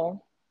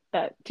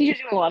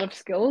teaches you a lot of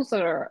skills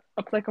that are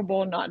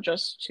applicable not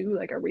just to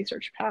like a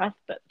research path,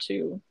 but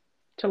to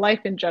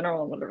life in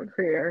general and whatever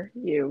career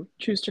you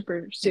choose to Mhm.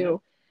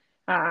 pursue.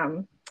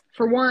 Um,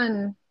 for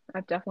one,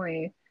 I've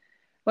definitely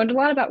learned a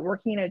lot about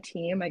working in a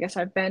team. I guess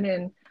I've been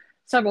in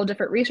several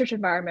different research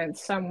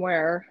environments, some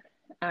where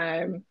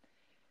I'm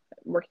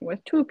working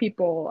with two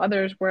people,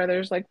 others where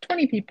there's like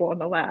 20 people in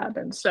the lab.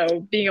 And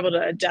so being able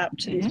to adapt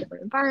to these Mhm.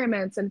 different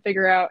environments and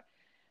figure out,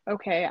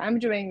 okay, I'm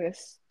doing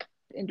this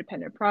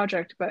independent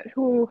project, but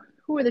who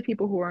are the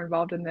people who are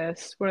involved in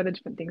this? What are the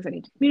different things I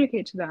need to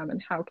communicate to them?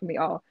 And how can we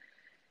all,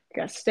 I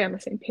guess, stay on the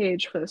same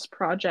page for this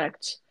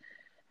project?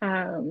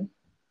 Um,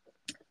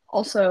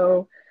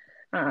 also,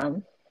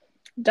 um,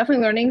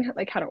 definitely learning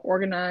like how to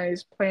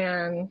organize,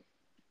 plan,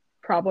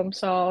 problem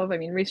solve. I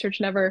mean,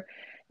 research never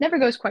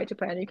goes quite to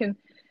plan.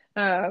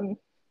 Um,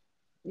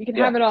 you can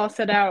Yeah. have it all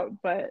set out,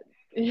 but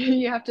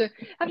you have to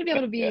be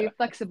able to be Yeah.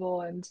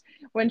 flexible. And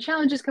when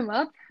challenges come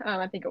up,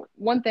 I think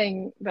one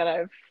thing that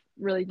I've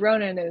really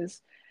grown in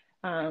is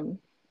um,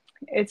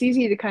 it's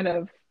easy to kind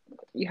of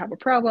you have a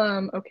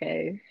problem,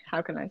 okay,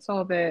 how can I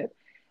solve it?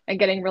 And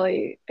getting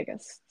really, I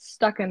guess,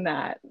 stuck in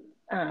that.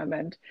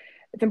 And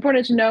it's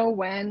important to know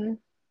when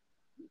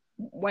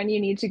you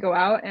need to go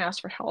out and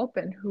ask for help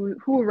and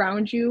who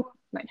around you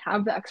might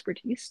have the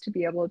expertise to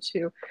be able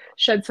to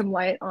shed some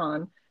light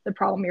on the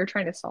problem you're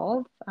trying to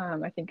solve.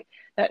 I think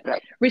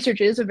that research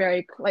is a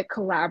very like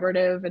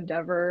collaborative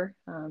endeavor.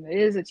 It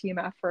is a team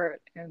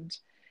effort, and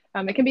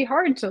it can be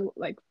hard to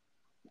like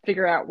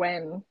figure out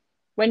when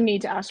you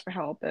need to ask for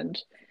help.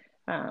 And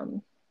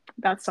um,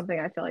 that's something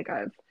I feel like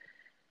I've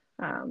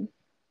um,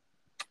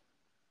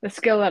 the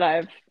skill that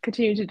I've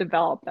continued to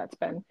develop that's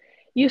been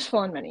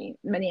useful in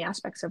many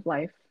aspects of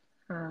life.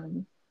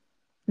 Um,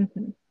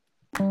 mhm.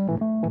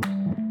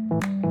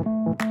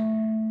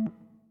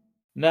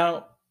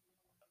 Now,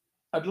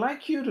 I'd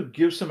like you to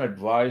give some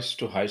advice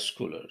to high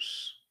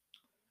schoolers,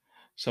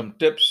 some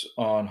tips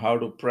on how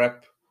to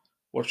prep,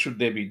 what should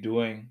they be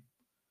doing,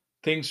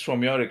 things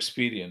from your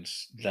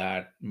experience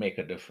that make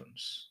a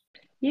difference.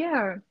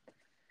 Yeah,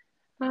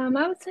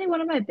 I would say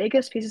one of my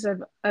biggest pieces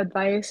of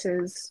advice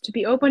is to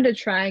be open to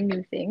trying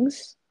new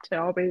things,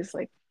 to always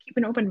like keep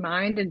an open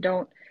mind and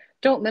don't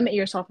limit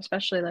yourself,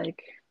 especially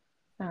like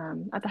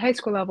at the high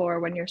school level or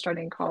when you're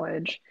starting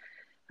college,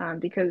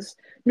 because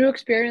new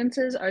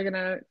experiences are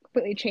gonna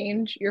completely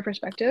change your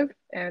perspective,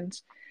 and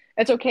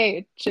it's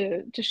okay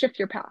to shift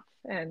your path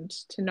and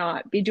to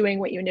not be doing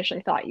what you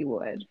initially thought you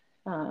would.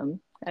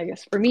 I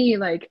guess for me,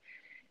 like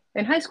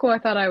in high school, I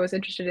thought I was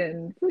interested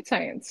in food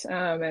science,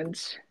 and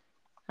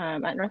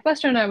at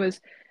Northwestern, I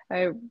was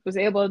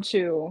able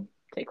to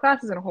take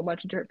classes in a whole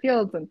bunch of different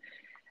fields, and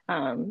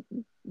um,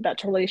 that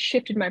totally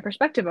shifted my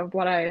perspective of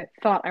what I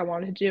thought I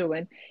wanted to do.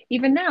 And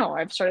even now,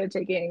 I've started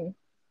taking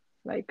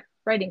like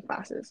writing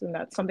classes, and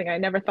that's something I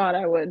never thought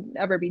I would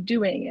ever be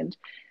doing, and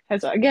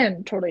has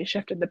again totally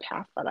shifted the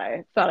path that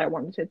I thought I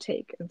wanted to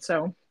take. And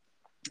so,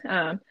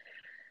 um,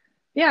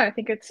 yeah, I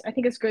think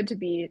it's good to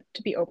be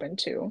open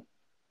to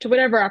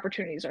whatever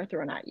opportunities are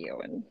thrown at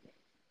you, and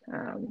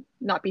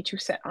not be too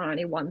set on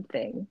any one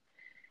thing.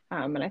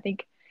 And I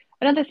think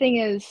another thing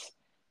is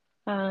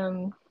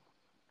um,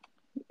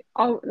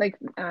 all like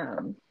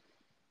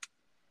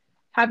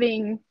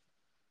having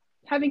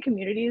having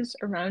communities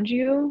around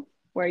you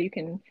where you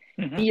can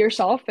be Mhm.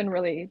 yourself and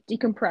really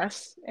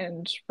decompress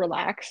and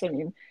relax. I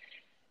mean,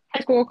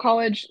 high school,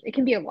 college, it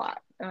can be a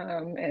lot.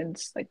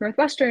 And like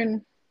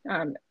Northwestern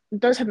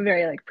does have a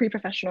very like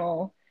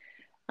pre-professional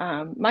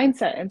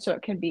mindset, and so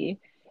it can be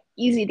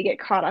easy to get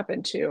caught up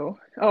into,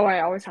 oh,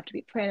 I always have to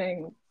be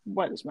planning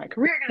what is my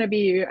career going to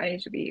be. I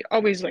need to be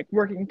always like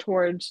working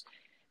towards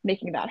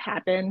making that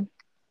happen.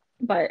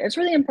 But it's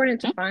really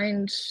important to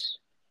find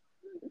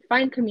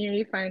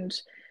community,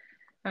 find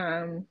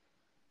um,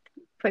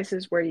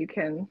 places where you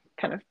can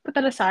kind of put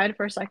that aside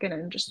for a second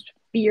and just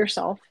be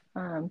yourself.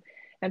 And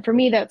for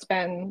me, that's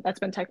been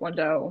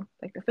Taekwondo,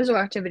 like the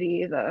physical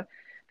activity, the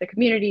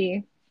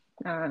community,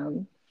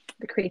 um,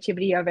 the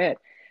creativity of it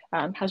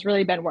has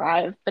really been where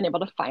I've been able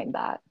to find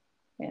that.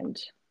 And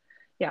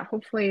yeah,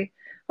 hopefully,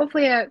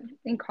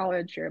 in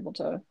college you're able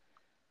to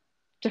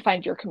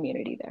find your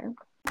community there.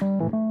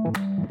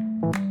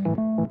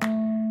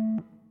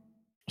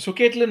 So,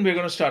 Kaitlyn, we're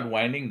going to start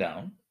winding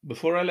down.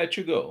 Before I let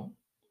you go,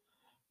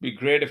 be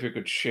great if you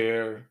could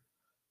share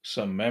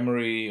some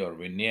memory or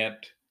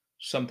vignette,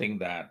 something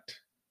that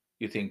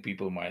you think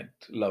people might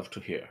love to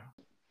hear.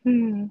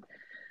 Hmm.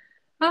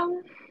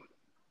 Um,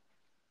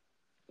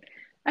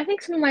 I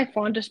think some of my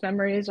fondest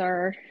memories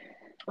are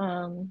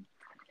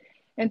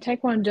in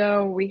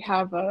Taekwondo. We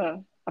have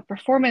a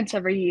performance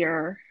every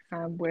year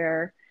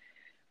where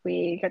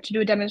we get to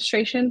do a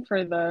demonstration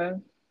for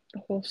the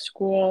whole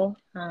school,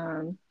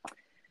 Mhm.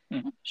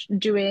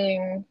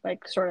 doing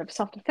like sort of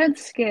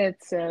self-defense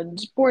skits and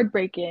board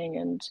breaking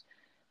and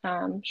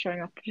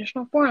showing off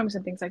traditional forms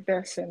and things like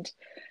this. And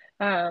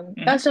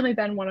Mhm. that's definitely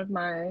been one of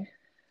my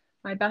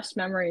best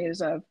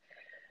memories of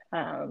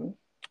um,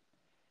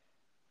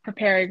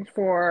 preparing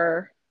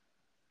for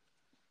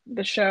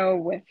the show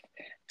with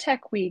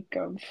tech week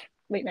of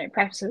late night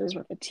practices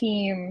with the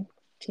team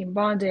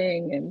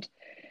bonding, and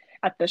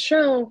at the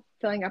show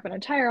filling up an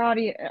entire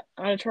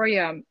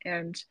auditorium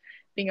and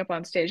being up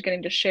on stage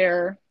getting to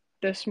share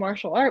this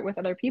martial art with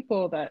other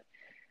people that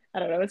I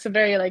don't know, it's a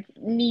very like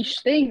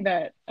niche thing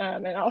that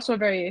and also a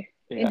very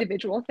Yeah.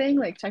 individual thing.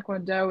 Like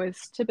Taekwondo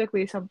is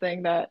typically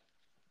something that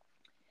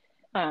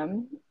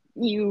um,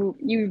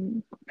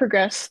 you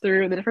progress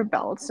through the different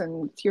belts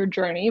and it's your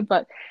journey,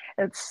 but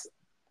it's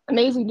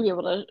amazing to be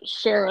able to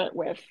share it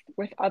with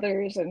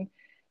others and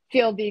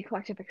feel the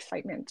collective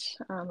excitement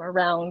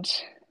around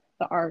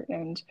the art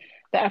and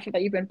the effort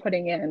that you've been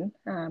putting in.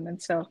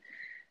 And so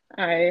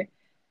I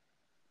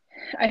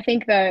I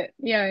think that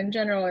yeah, in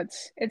general,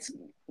 it's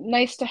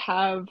nice to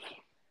have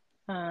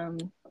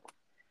um,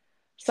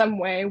 some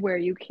way where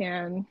you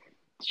can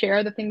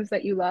share the things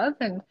that you love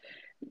and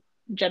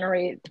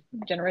generate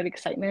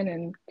excitement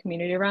and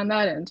community around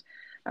that. And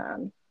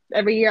um,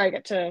 every year I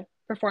get to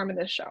perform in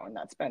this show, and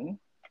that's been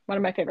one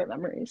of my favorite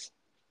memories.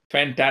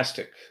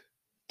 Fantastic.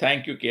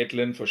 Thank you,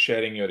 Kaitlyn, for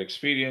sharing your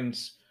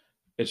experience.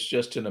 It's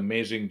just an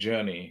amazing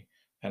journey,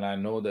 and I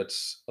know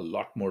that's a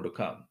lot more to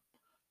come.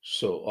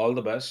 So, all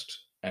the best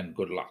and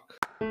good luck.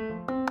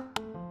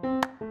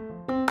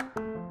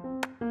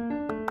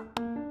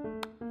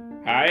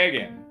 Hi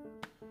again.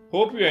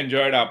 Hope you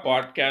enjoyed our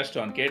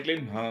podcast on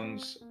Kaitlyn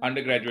Hung's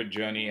undergraduate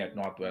journey at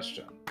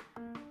Northwestern.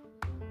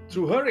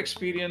 Through her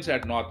experience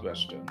at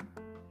Northwestern,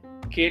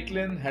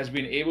 Kaitlyn has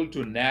been able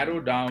to narrow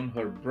down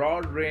her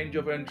broad range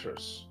of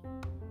interests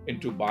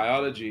into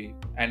biology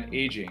and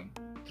aging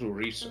through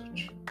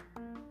research.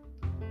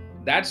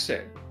 That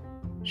said,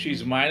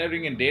 she's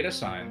minoring in data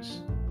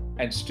science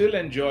and still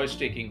enjoys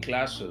taking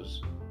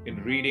classes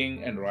in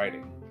reading and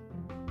writing.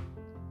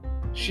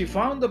 She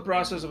found the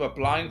process of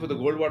applying for the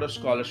Goldwater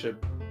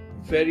Scholarship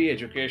very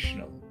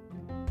educational,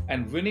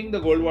 and winning the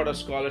Goldwater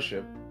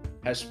Scholarship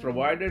has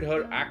provided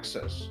her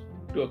access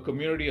to a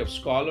community of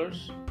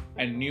scholars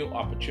and new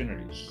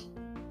opportunities.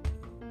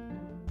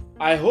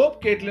 I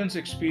hope Kaitlyn's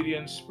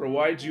experience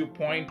provides you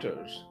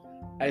pointers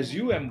as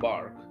you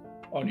embark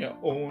on your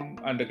own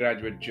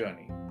undergraduate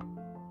journey.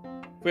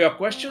 For your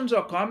questions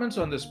or comments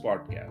on this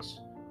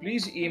podcast,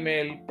 please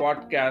email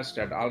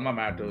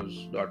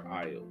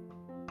podcast@almamatters.io.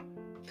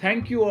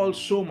 Thank you all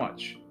so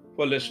much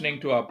for listening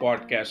to our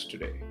podcast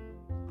today.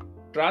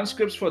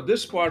 Transcripts for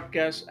this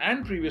podcast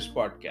and previous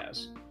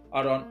podcasts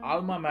are on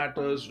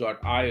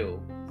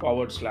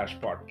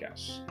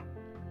almamatters.io/podcasts.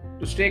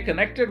 To stay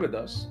connected with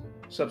us,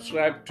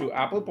 subscribe to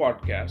Apple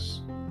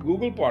Podcasts,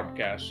 Google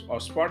Podcasts, or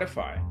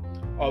Spotify,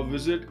 or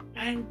visit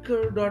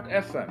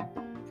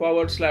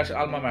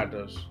anchor.fm/alma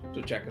matters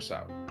to check us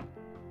out.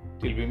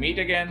 Till we meet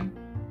again,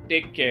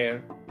 take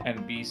care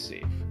and be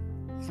safe.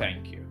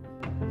 Thank you.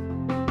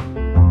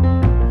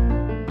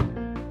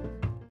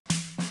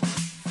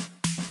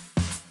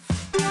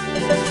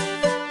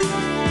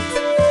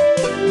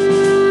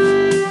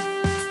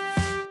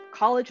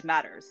 College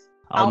matters.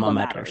 Alma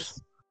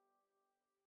matters.